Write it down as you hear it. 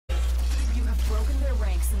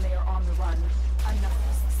breaks and they are on the run.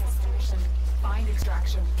 Enough station. Find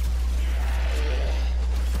extraction.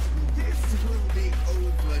 This will be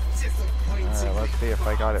over. Disappointing. Alright, let's see if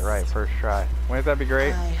I got it right first try. Wouldn't that be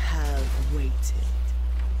great? I have waited.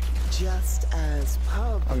 Just as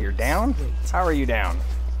Pablo. Oh, you're down? How are you down?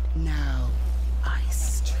 Now I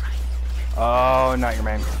strike. Oh, not your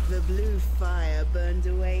man. The blue fire burned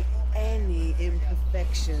away any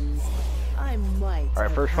imperfections. I might.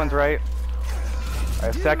 Alright, first one's right.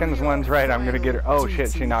 Alright, second one's right. I'm gonna get her. Oh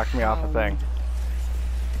shit, she knocked me off the thing.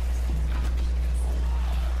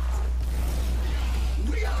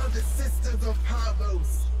 We are the sisters of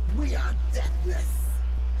Parvos. We are deathless.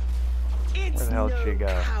 It's Where the hell did she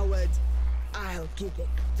go? Coward. I'll give it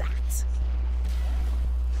that.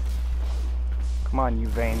 Come on, you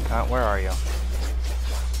vain cunt. Where are you?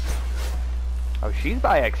 Oh, she's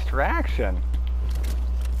by extraction.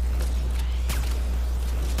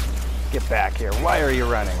 Get back here. Why are you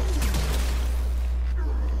running?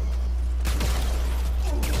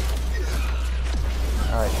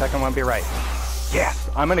 Alright, second one be right. Yes!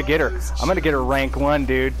 I'm gonna get her. I'm gonna get her rank 1,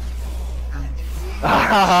 dude.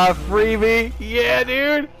 Ah, freebie! Yeah,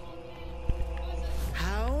 dude!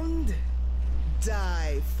 Hound,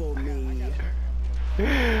 die for me.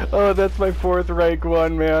 Oh, that's my 4th rank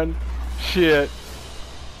 1, man. Shit.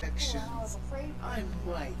 I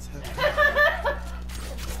might have.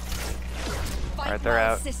 Alright, they're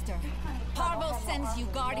out. Sister. Parvo sends you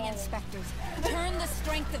guardian specters. Turn the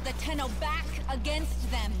strength of the Tenno back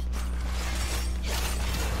against them.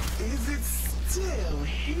 Is it still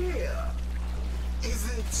here?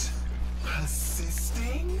 Is it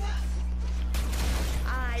persisting?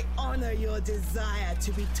 I honor your desire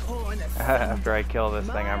to be torn asunder. After I kill this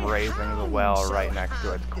thing, I'm raising the well right next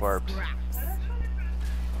to its corpse.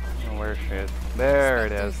 Oh, where she is? There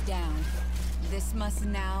it is. Specters down. This must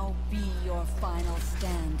now be your final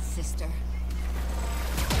stand, sister.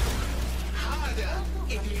 Harder,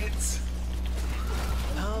 idiot!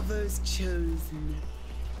 Parvos chose me,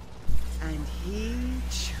 and he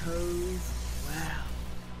chose well.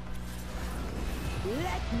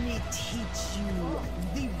 Let me teach you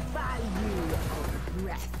the value of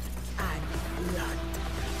breath and blood.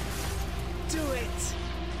 Do